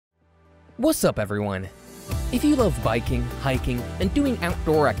What's up, everyone? If you love biking, hiking, and doing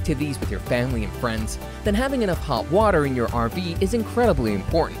outdoor activities with your family and friends, then having enough hot water in your RV is incredibly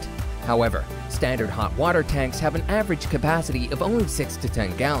important. However, standard hot water tanks have an average capacity of only 6 to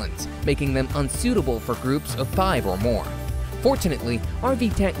 10 gallons, making them unsuitable for groups of 5 or more. Fortunately,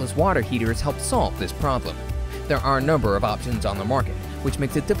 RV tankless water heaters help solve this problem. There are a number of options on the market, which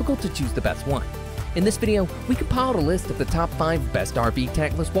makes it difficult to choose the best one. In this video, we compiled a list of the top 5 best RV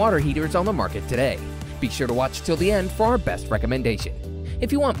tankless water heaters on the market today. Be sure to watch till the end for our best recommendation.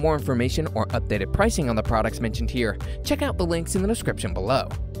 If you want more information or updated pricing on the products mentioned here, check out the links in the description below.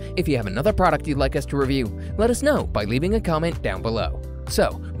 If you have another product you'd like us to review, let us know by leaving a comment down below.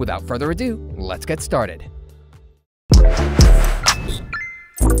 So, without further ado, let's get started.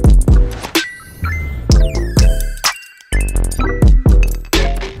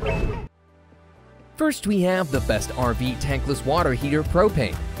 First, we have the best RV tankless water heater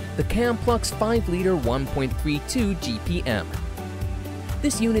propane, the CAMPLUX 5-liter 1.32 GPM.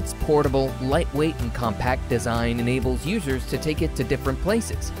 This unit's portable, lightweight, and compact design enables users to take it to different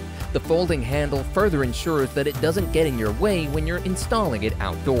places. The folding handle further ensures that it doesn't get in your way when you're installing it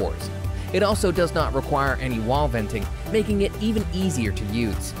outdoors. It also does not require any wall venting, making it even easier to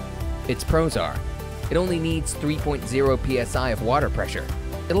use. Its pros are: it only needs 3.0 psi of water pressure.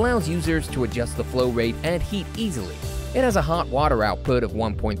 It allows users to adjust the flow rate and heat easily. It has a hot water output of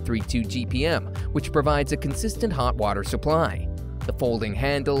 1.32 GPM, which provides a consistent hot water supply. The folding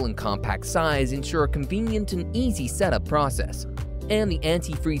handle and compact size ensure a convenient and easy setup process. And the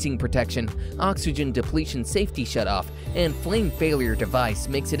anti-freezing protection, oxygen depletion safety shutoff, and flame failure device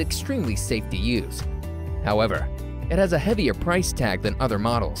makes it extremely safe to use. However, it has a heavier price tag than other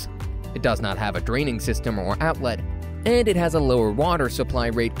models. It does not have a draining system or outlet, and it has a lower water supply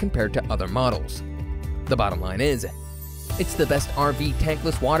rate compared to other models. The bottom line is, it's the best RV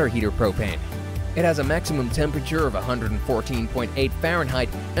tankless water heater propane. It has a maximum temperature of 114.8 Fahrenheit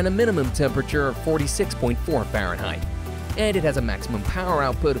and a minimum temperature of 46.4 Fahrenheit. And it has a maximum power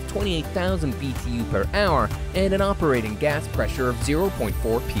output of 28,000 BTU per hour and an operating gas pressure of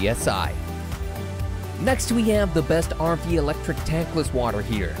 0.4 psi. Next, we have the best RV electric tankless water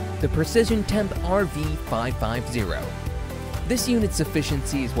heater, the PrecisionTemp RV550. This unit's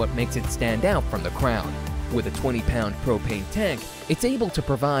efficiency is what makes it stand out from the crowd. With a 20-pound propane tank, it's able to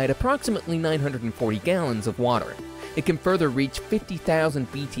provide approximately 940 gallons of water. It can further reach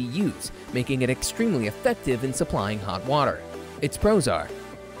 50,000 BTUs, making it extremely effective in supplying hot water. Its pros are: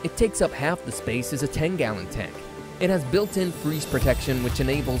 it takes up half the space as a 10-gallon tank. It has built-in freeze protection, which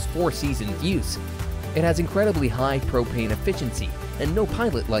enables 4-season use. It has incredibly high propane efficiency and no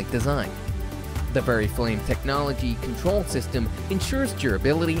pilot-like design. The VariFlame technology control system ensures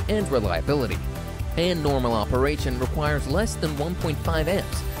durability and reliability. And normal operation requires less than 1.5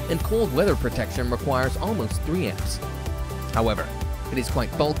 amps, and cold weather protection requires almost 3 amps. However, it is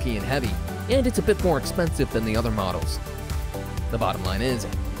quite bulky and heavy, and it's a bit more expensive than the other models. The bottom line is,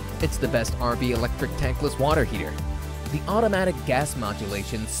 it's the best RV electric tankless water heater. The automatic gas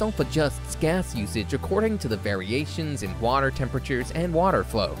modulation self-adjusts gas usage according to the variations in water temperatures and water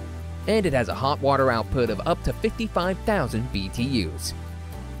flow. And it has a hot water output of up to 55,000 BTUs.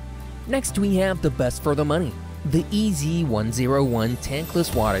 Next, we have the best for the money, the EZ101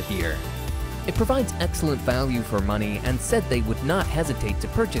 tankless water heater. It provides excellent value for money and said they would not hesitate to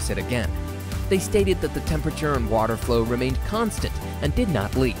purchase it again. They stated that the temperature and water flow remained constant and did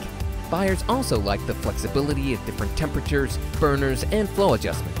not leak. Buyers also like the flexibility of different temperatures, burners, and flow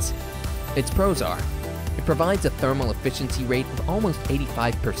adjustments. Its pros are: it provides a thermal efficiency rate of almost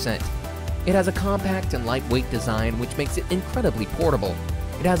 85%. It has a compact and lightweight design, which makes it incredibly portable.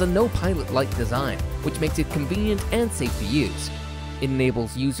 It has a no-pilot-like design, which makes it convenient and safe to use. It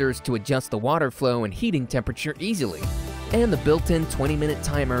enables users to adjust the water flow and heating temperature easily. And the built-in 20-minute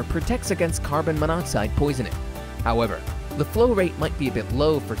timer protects against carbon monoxide poisoning. However, the flow rate might be a bit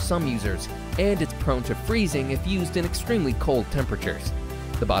low for some users, and it's prone to freezing if used in extremely cold temperatures.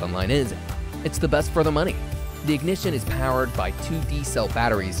 The bottom line is, it's the best for the money. The ignition is powered by 2 D-cell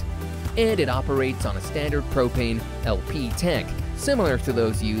batteries, and it operates on a standard propane LP tank, similar to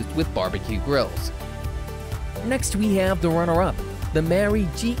those used with barbecue grills. Next, we have the runner-up, the Marey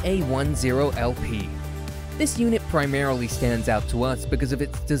GA10LP. This unit primarily stands out to us because of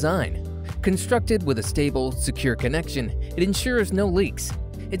its design. Constructed with a stable, secure connection, it ensures no leaks.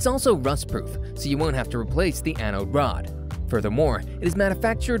 It's also rust-proof, so you won't have to replace the anode rod. Furthermore, it is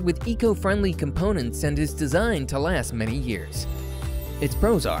manufactured with eco-friendly components and is designed to last many years. Its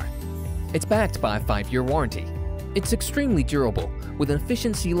pros are: it's backed by a 5-year warranty. It's extremely durable, with an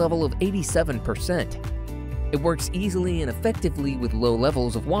efficiency level of 87%. It works easily and effectively with low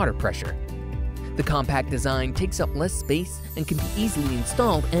levels of water pressure. The compact design takes up less space and can be easily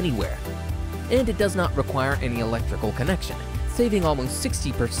installed anywhere. And it does not require any electrical connection, saving almost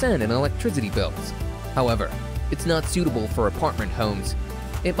 60% in electricity bills. However, it's not suitable for apartment homes.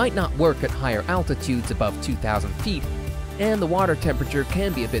 It might not work at higher altitudes above 2,000 feet, and the water temperature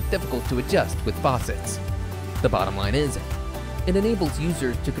can be a bit difficult to adjust with faucets. The bottom line is, it enables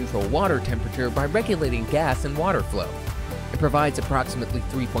users to control water temperature by regulating gas and water flow. It provides approximately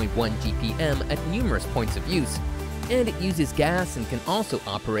 3.1 GPM at numerous points of use, and it uses gas and can also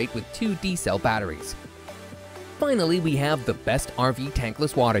operate with 2 D-cell batteries. Finally, we have the best RV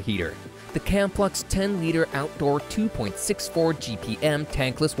tankless water heater, the CAMPLUX 10-liter outdoor 2.64 GPM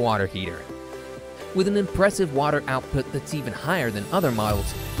tankless water heater. With an impressive water output that's even higher than other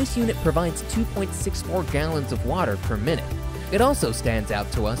models, this unit provides 2.64 gallons of water per minute. It also stands out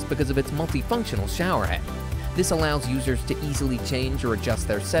to us because of its multifunctional shower head. This allows users to easily change or adjust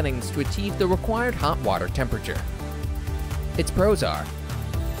their settings to achieve the required hot water temperature. Its pros are: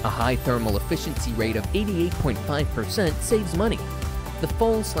 a high thermal efficiency rate of 88.5% saves money. The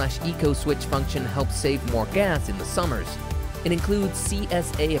full/eco switch function helps save more gas in the summers. It includes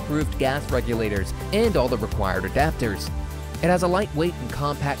CSA-approved gas regulators and all the required adapters. It has a lightweight and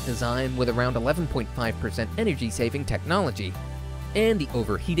compact design with around 11.5% energy-saving technology. And the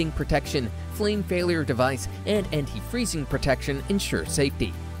overheating protection, flame failure device, and anti-freezing protection ensure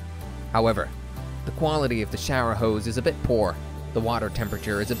safety. However, the quality of the shower hose is a bit poor, the water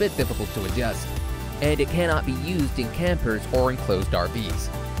temperature is a bit difficult to adjust, and it cannot be used in campers or enclosed RVs.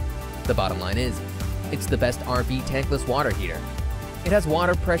 The bottom line is, it's the best RV tankless water heater. It has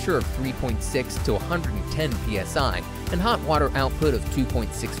water pressure of 3.6 to 110 psi and hot water output of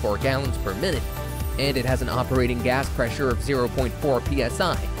 2.64 gallons per minute, and it has an operating gas pressure of 0.4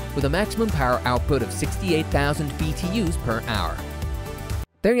 psi with a maximum power output of 68,000 BTUs per hour.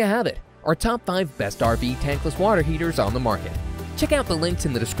 There you have it, our top 5 best RV tankless water heaters on the market. Check out the links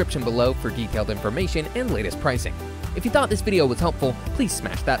in the description below for detailed information and latest pricing. If you thought this video was helpful, please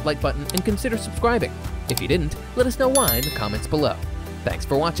smash that like button and consider subscribing. If you didn't, let us know why in the comments below. Thanks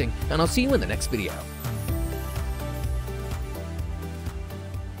for watching, and I'll see you in the next video.